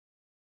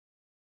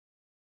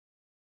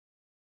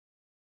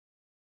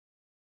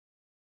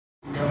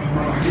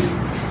عليه.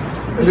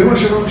 اليوم يا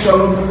شباب ان شاء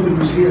الله بناخد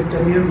الجزئيه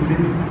الثانيه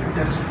من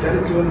الدرس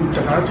الثالث اللي هو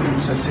المتتابعات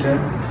والمتسلسلات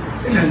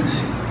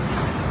الهندسيه.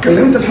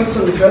 اتكلمت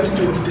الحصه اللي فاتت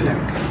وقلت لك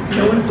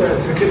لو انت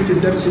ذاكرت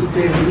الدرس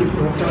الثاني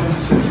اللي هو بتاع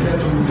المتسلسلات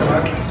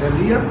والمتابعات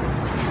الحسابيه،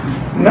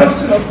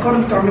 نفس الافكار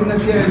اللي اتعاملنا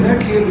فيها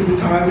هناك هي اللي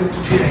بنتعامل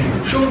فيها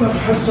هنا. شفنا في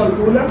الحصه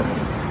الاولى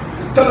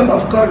الثلاث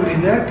افكار اللي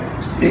هناك: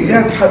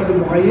 ايجاد حد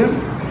معين،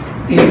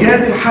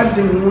 ايجاد الحد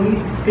النوني،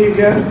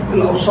 ايجاد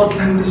الاوساط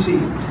الهندسيه.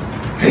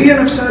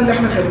 هي نفسها اللي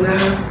احنا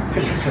خدناها في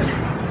الحساب.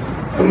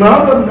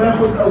 النهارده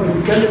بناخد او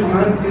بنتكلم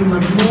عن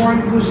المجموع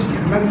الجزئي،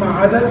 المجمع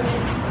عدد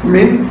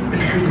من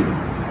الحدود.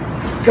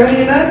 كان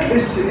هناك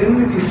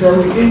Sn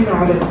بيساوي n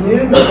على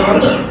 2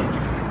 على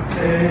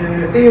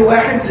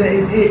A1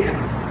 زائد An.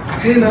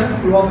 هنا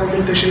الوضع اللي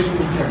انت شايفه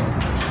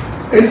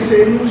قدامك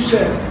Sn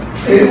يساوي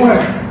A1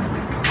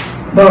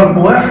 ضرب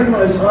 1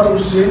 ناقص R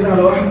أس n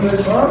على 1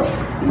 ناقص R،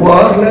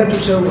 وR لا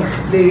تساوي 1.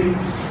 ليه؟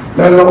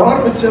 لأن لو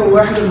R بتساوي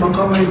 1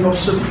 المقام هيبقى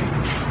بصفر،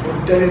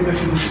 وبالتالي يبقى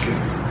في مشكلة.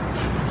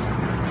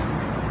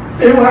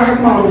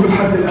 A1 معروف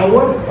الحد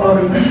الأول،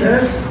 R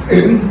الأساس،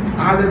 N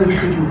عدد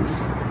الحدود،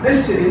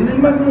 Sn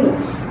المجموع.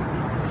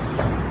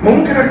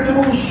 ممكن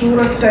أكتبه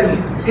بالصورة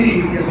الثانية.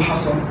 إيه هي اللي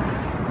حصل؟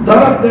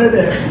 ضرب ده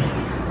داخل،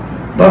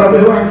 ضرب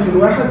A1 في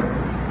الواحد،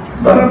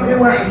 ضرب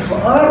A1 في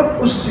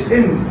R أس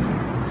N.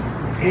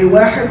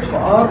 A1 في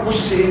R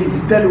أس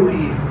N اداله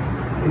إيه؟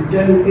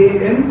 اداله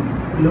AN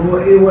اللي هو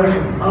A1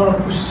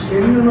 R أس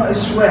N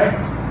ناقص 1.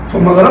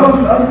 فلما ضربها في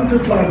الأرض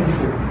تطلع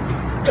لفوق.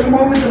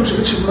 المهم أنت ما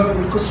شغلتش دماغك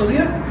بالقصة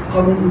ديت،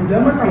 قانون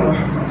قدامك على 1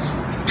 ناقص.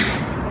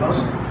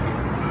 خلاص؟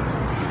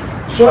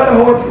 سؤال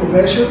اهو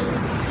مباشر،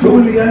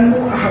 بيقول لي ينمو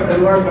أحد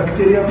أنواع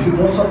البكتيريا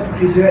في وسط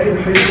غذائي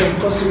بحيث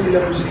ينقسم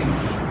إلى جزئين.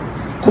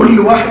 كل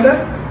واحدة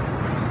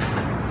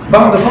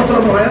بعد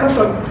فترة معينة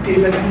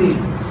تبقى 2.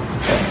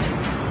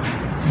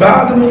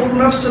 بعد مرور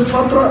نفس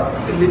الفترة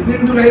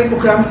الاثنين دول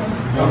هيبقوا كام؟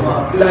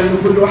 4. لأن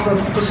كل واحدة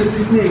تنقسم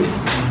ل2.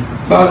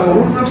 بعد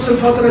مرور نفس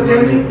الفترة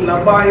تاني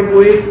ال4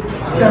 هيبقوا إيه؟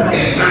 8.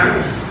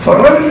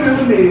 فالراجل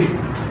بيقول لي إيه؟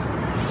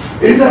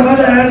 إذا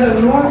ملأ هذا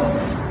النوع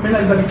من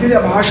البكتيريا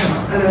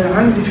ب10، أنا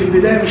عندي في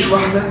البداية مش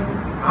واحدة،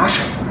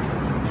 10.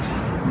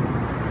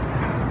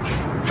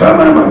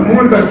 فما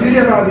مجموع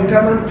البكتيريا بعد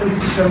 8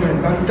 انقسامات،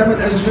 بعد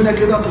 8 أزمنة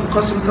كده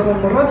تنقسم 8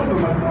 مرات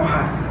يبقى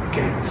مجموعها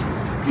كام؟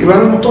 يبقى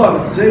أنا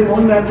مطالب زي ما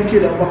قلنا قبل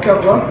كده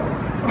وبكرر،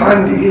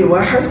 عندي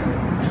A1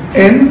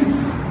 N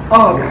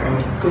R،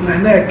 كنا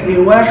هناك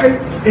A1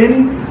 N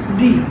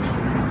D،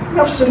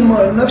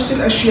 نفس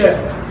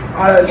الأشياء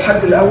على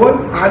الحد الأول،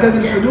 عدد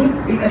الحدود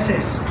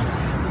الأساس.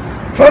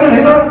 فأنا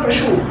هنا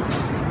بشوف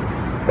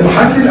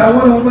الحد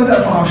الأول هو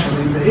بدأ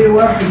ب10،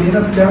 يبقى A1 هنا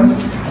بكام؟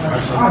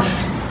 10.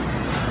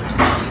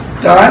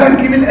 تعال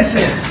نجيب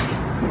الأساس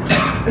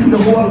اللي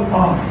هو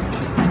الR.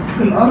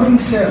 الR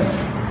يساوي،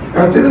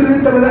 اعتبر إن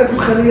أنت بدأت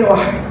بخلية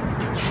واحدة،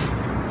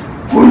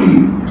 كل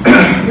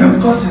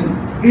ينقسم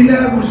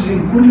إلى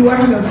جزئين، كل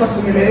واحد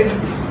ينقسم إلى إيه؟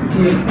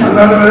 2.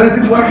 يعني أنا بدأت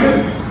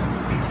بواحد،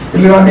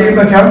 اللي بعديه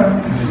يبقى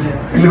كام؟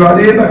 اللي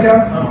بعديه يبقى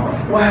كام؟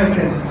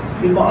 وهكذا.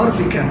 يبقى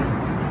R بكام؟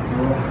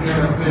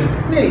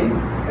 2،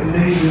 اللي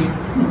هي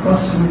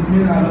نقسم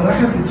 2 على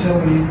 1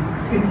 بتساوي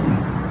ايه؟ 2.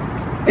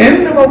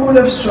 N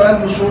موجودة في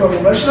السؤال بصورة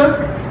مباشرة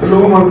اللي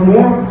هو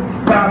مجموع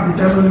بعد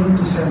 8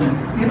 انقسامات،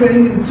 يبقى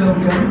N بتساوي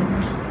كام؟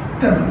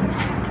 8.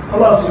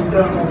 خلاص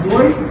انتهى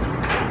موضوعي،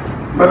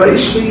 ما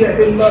بقيش ليا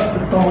إلا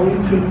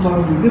التعويض في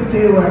القانون. جبت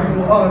A1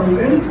 وR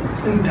وN،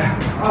 انتهى،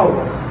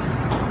 عوض.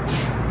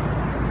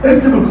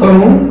 اكتب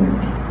القانون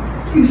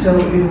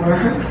يساوي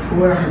A1 في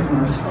 1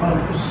 ناقص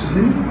R أس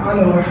N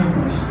على 1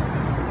 ناقص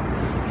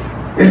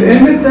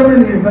الN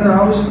ب8، يبقى أنا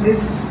عاوز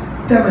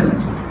S8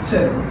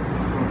 تساوي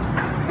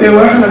A1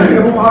 أنا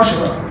جايبه ب10،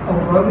 أو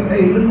الراجل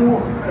قايل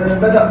إنه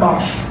بدأ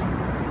ب10.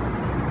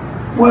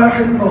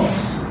 1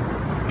 ناقص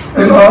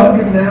الR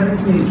جبناها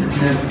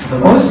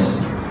ب2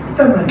 أس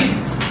 8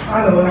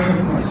 على 1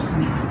 ناقص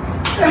 2.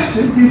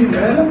 احسب دي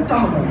بالآلة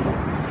تعمل،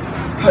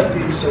 حد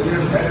يسويها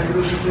بالآلة كده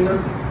ويشوف لنا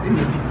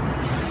النتيجة.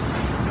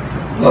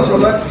 خلاص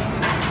ولا؟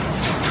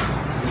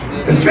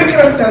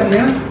 الفكرة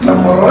الثانية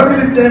لما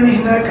الراجل اداني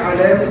هناك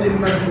علامة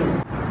المجموع،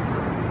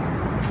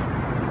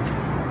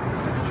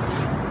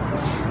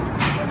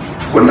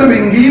 كنا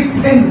بنجيب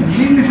N.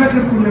 مين اللي فاكر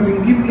كنا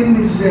بنجيب N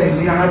ازاي؟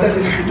 اللي هي عدد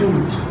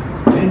الحدود.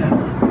 هنا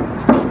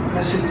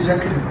الناس اللي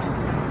ذاكرت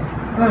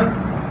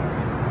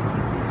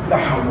لا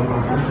حول ولا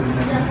قوة إلا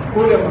بالله.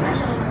 قول يا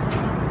مهندس.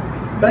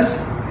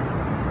 بس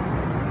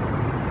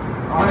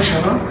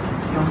 10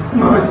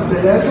 ناقص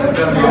 3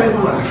 زائد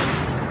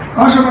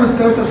 1. 10 ناقص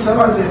 3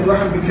 ب7 زائد 1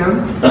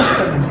 بكام؟ 8.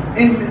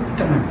 N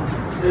 8.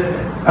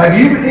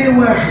 أجيب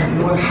A1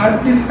 اللي هو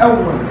الحد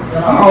الأول،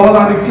 أعوض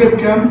عن الكيب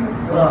كام؟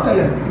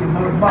 3.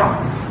 يبقى 4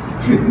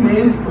 في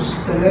 2 أس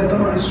 3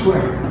 ناقص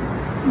 1.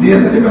 دي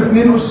هتبقى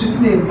 2 أس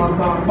 2 ب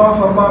 4. 4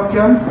 في 4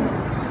 بكام؟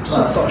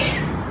 16.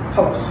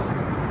 خلاص.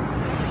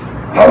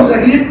 عاوز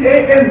أجيب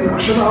AN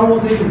عشان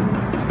أعوض هنا،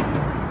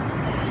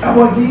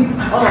 أو أجيب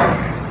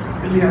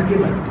R اللي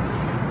يعجبك.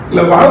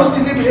 لو عاوز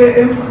تجيب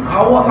AM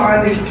عوض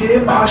عن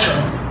الكيب 10.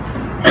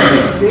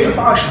 الكيب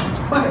 10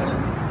 وقت.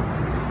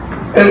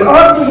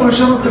 الار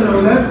مباشرة يا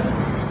ولاد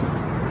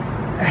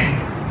اهي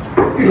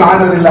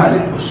العدد اللي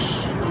عليه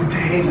الأس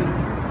وانتهينا.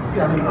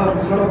 يعني الار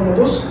مجرد ما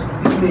ابص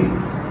 2.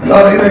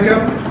 الار هنا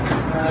كام؟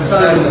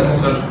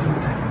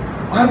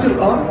 وهات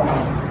الار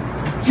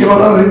يبقى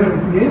الار هنا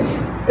 2.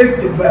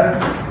 اكتب بقى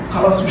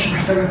خلاص مش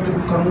محتاج اكتب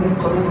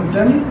القانون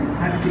قدامي.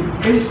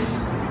 هكتب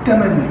اس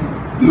 8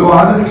 اللي هو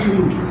عدد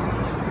الحدود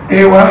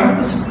A1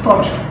 ب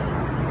 16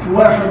 في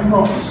 1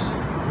 ناقص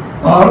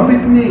ار ب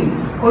 2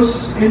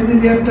 اس ان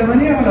اللي هي ب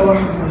 8 على 1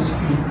 ناقص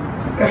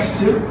 2.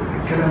 احسب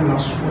الكلام اللي على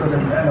الصوره ده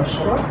بالآلة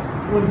بسرعه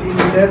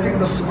واديني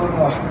الناتج بس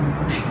مره واحده ما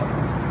يكونش خطأ.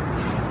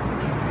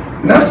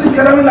 نفس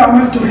الكلام اللي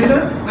عملته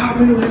هنا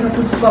هعمله هنا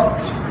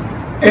بالظبط.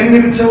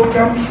 ان بتساوي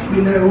كام؟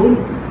 مين هيقول؟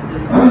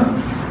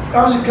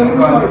 عاوز الكلام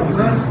ده فايف.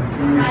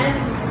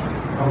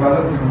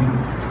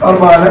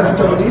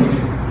 4080.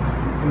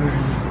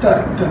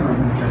 طيب تمام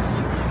ممتاز.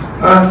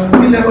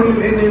 مين اللي هيقول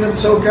لي الان هنا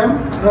بتساوي كام؟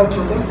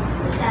 اتفضل.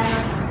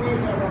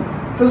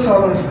 9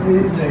 ناقص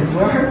 2 زائد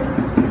 1.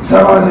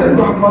 7 زائد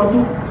 1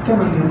 برضه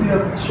 8.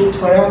 دي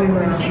صدفه يعني ما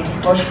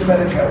تحطهاش في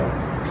بالك قوي.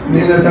 من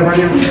هنا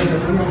 8 ومن هنا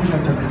 8 ومن هنا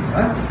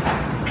 8.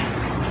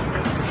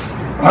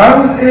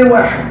 عاوز ايه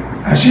واحد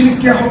هشيل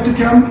الكي احط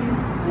كام؟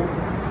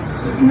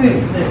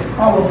 2.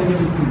 اعوض هنا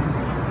ب 2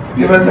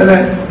 يبقى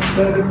 3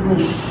 سالب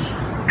نص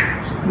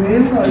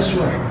 2 ناقص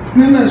 1.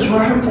 2 ناقص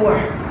 1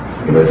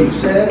 ب1 يبقى دي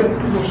بسالب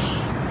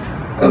نص.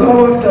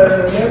 اضربها في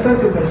 3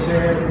 تبقى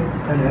سالب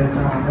 3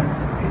 على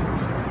 2.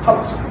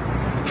 خلاص.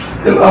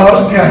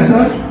 الار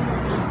جاهزه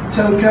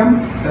تساوي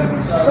كام؟ سالب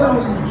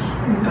نص.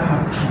 انتهى.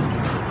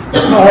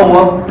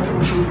 نعوض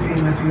ونشوف ايه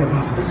النتيجه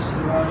اللي هتحصل.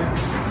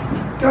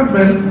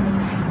 كمل.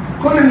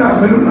 كل اللي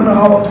اعمله ان انا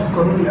اعوض في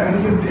القانون الآلي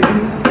جبت ان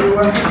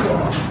A1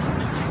 وار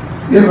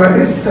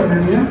يبقى اس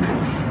 8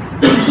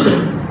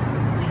 يساوي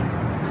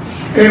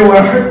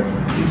A1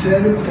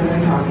 بسالب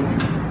 3 على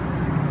 2.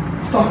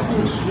 افتح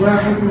قوس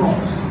 1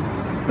 ناقص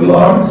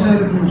الار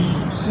بسالب نص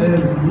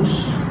سالب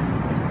نص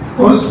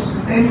اس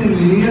ان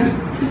اللي هي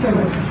 8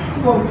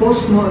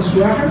 والقوس ناقص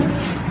 1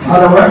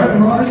 على 1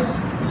 ناقص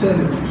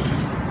سالب نص.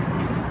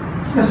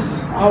 بس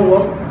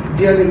عوض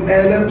اديها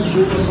للآلة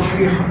بصورة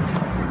صحيحة.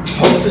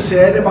 حط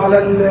سالب على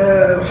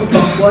حط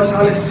اقواس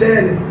على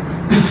السالب.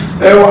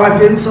 اوعى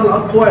تنسى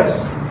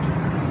الاقواس.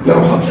 لو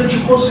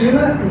حطيتش قوس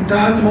هنا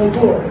انتهى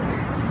الموضوع.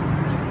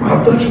 ما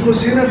حطيتش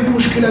قوس هنا في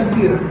مشكله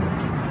كبيره.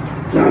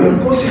 يعني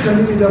القوس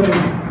يخليني ده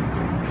منه.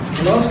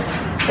 خلاص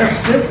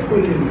احسب كل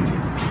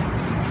النتيجه.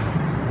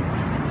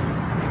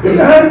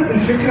 الان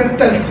الفكره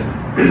الثالثه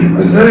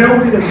ازاي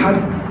اوجد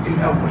الحد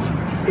الاول؟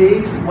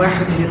 A1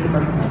 هي اللي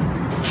مجموع.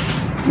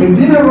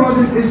 مديني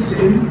الراجل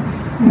اس ان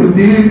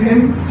ومديني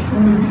الام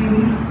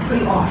ومديني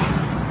الار.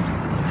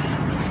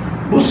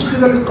 بص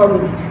كده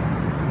للقانون.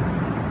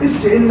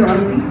 اس ان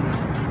عندي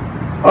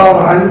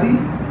ار عندي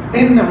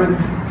ان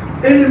عندي.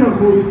 ايه اللي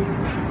موجود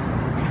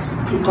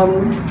في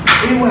القانون؟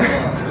 A1.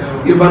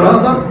 يبقى انا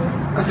اقدر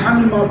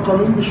اتعامل مع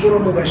القانون بصوره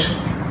مباشره.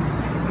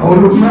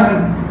 هقول له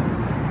بمعنى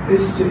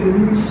اس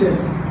ان يساوي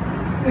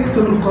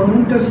اكتب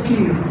القانون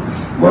تذكير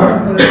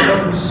 1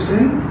 ناقص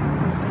ان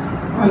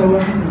على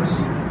 1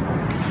 ناقص.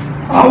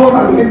 عوض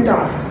عن اللي انت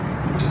عارفه.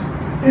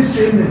 اس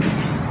ان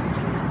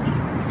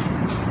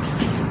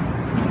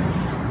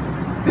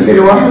اللي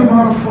واحد ما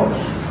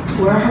اعرفهاش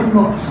 1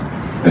 ناقص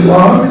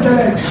الار ب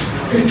 3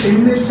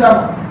 الان ب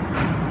 7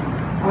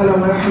 على 1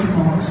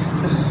 ناقص.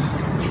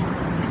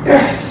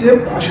 احسب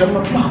عشان ما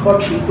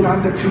تلخبطش ويكون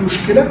عندك فيه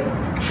مشكله.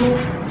 شوف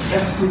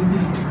احسب دي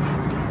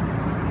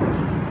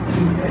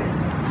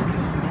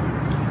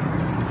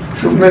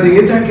شوف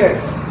نتيجتها كام.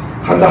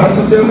 حد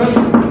حسب دي يا ولاد؟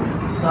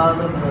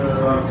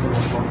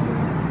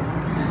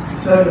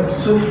 سالب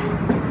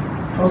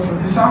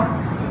 0.9.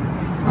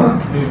 ها؟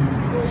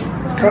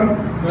 كم؟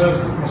 سالب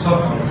 0.9.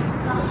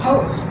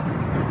 خلاص.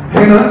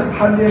 هنا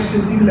حد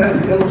يحسب دي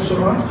بالآلة. يلا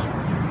بسرعة.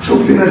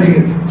 شوف لي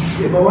نتيجتها.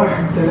 يبقى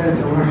 1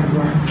 3 1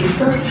 1 6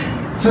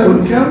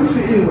 تساوي كام في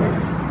A1؟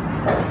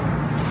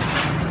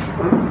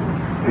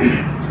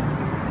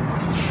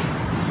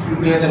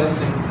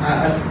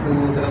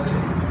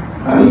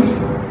 1000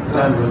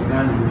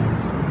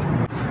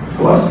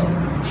 خلاص.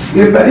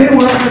 يبقى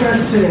A1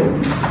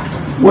 هتساوي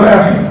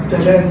 1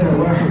 3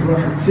 1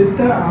 1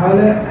 6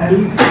 على 1000.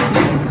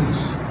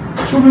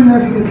 شوف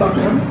الناتج يطلع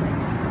كام؟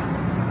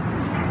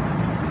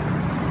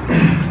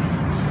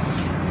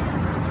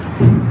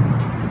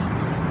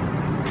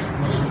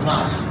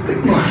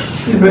 12.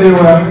 يبقى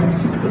A1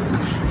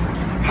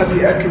 حد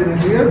يأكد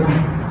النتيجة؟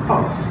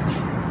 خلاص.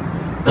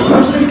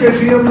 نفس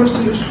الكيفية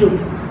ونفس الأسلوب.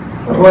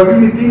 الراجل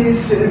مديني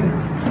اس ان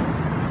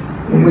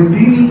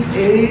ومديني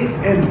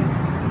ان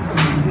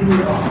ومديني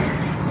ار.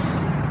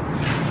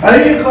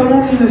 اي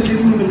قانون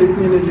يناسبني من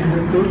الاثنين اللي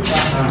هناك دول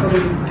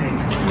القانون الثاني.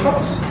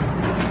 خلاص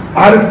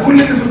عارف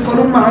كل اللي في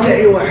القانون ما عدا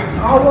اي واحد.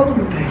 اعوض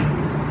وانتهي.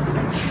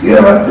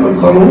 يبقى بكتب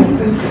القانون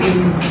اس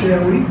ان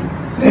تساوي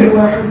اي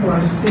واحد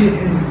ناقص اي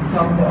ان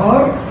ضرب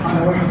ار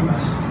على 1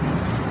 ناقص.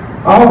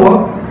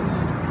 اعوض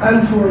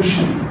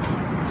 1020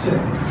 تساوي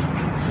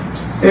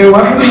اي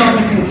واحد ما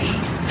عرفوش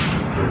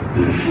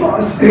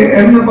ناقص اي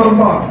ان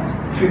ب4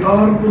 في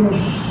ار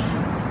بنص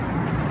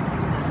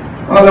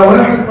على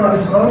 1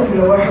 ناقص ار هي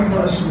 1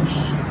 ناقص نص.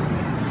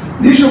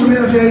 دي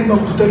شغلنا فيها يبقى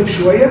مختلف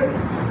شويه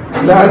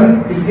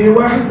لان الاي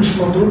 1 مش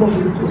مضروبه في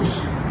القوس،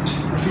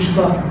 مفيش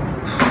ضرب.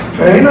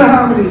 فهنا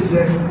هعمل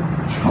ازاي؟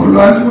 هقول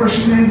له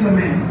 1020 اهي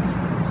زمان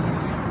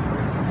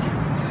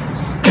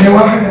اي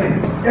 1 اهي،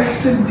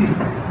 احسب دي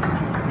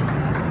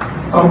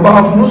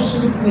 4 في نص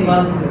ب2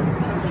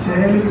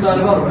 سالب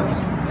 4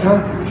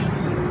 ها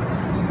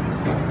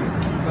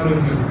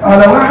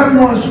على 1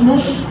 ناقص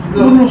نص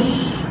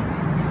بنص.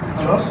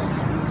 خلاص؟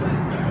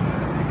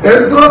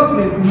 اضرب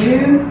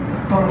الاثنين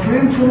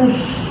الطرفين في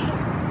نص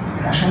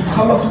عشان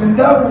تخلص من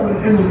ده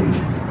وانقله هنا،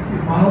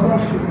 يبقى هضرب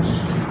في نص.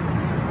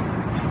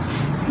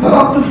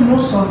 ضربت في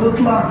نص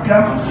هتطلع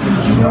كام؟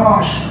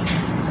 510.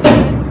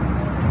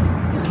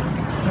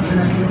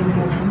 هنا كده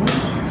نضرب في نص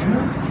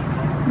هنا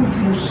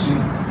وفي نص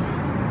هنا.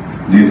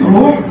 دي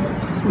تروح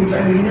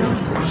ويبقى لي هنا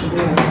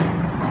 510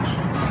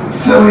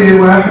 تساوي ايه؟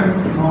 1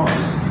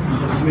 ناقص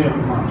 512.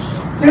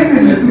 ان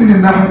الاثنين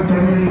الناحيه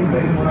الثانيه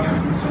يبقى ايه؟ 1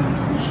 بتساوي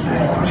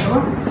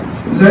 510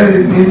 زائد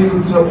 2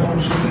 بتساوي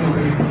 500.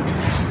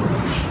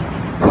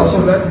 خلاص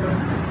يا ولاد؟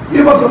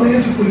 يبقى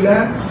قضيتي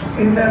كلها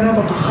ان انا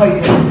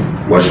بتخيل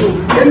واشوف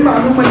ايه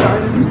المعلومه اللي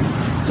عندي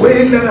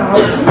وايه اللي انا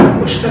عاوزه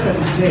واشتغل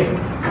ازاي.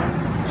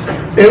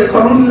 ايه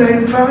القانون اللي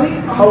هينفعني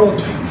اعوض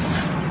فيه.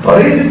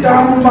 طريقه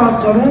التعامل مع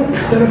القانون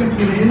اختلفت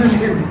من هنا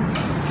لهنا.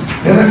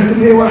 هنا كانت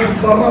الايه 1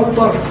 ضرة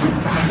وضرب،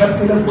 فحسبت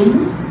ده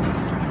كله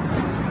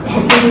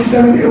وحطيت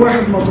قدام الايه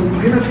 1 مضروب.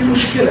 هنا في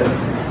مشكله،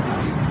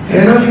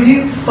 هنا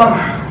في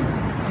طرح،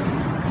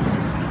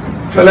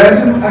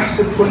 فلازم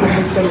احسب كل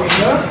حته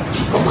لوحدها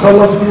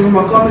اتخلص من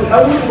المقام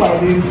الاول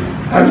وبعدين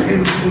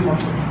انقل المطلوب.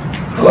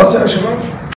 خلاص يا شباب؟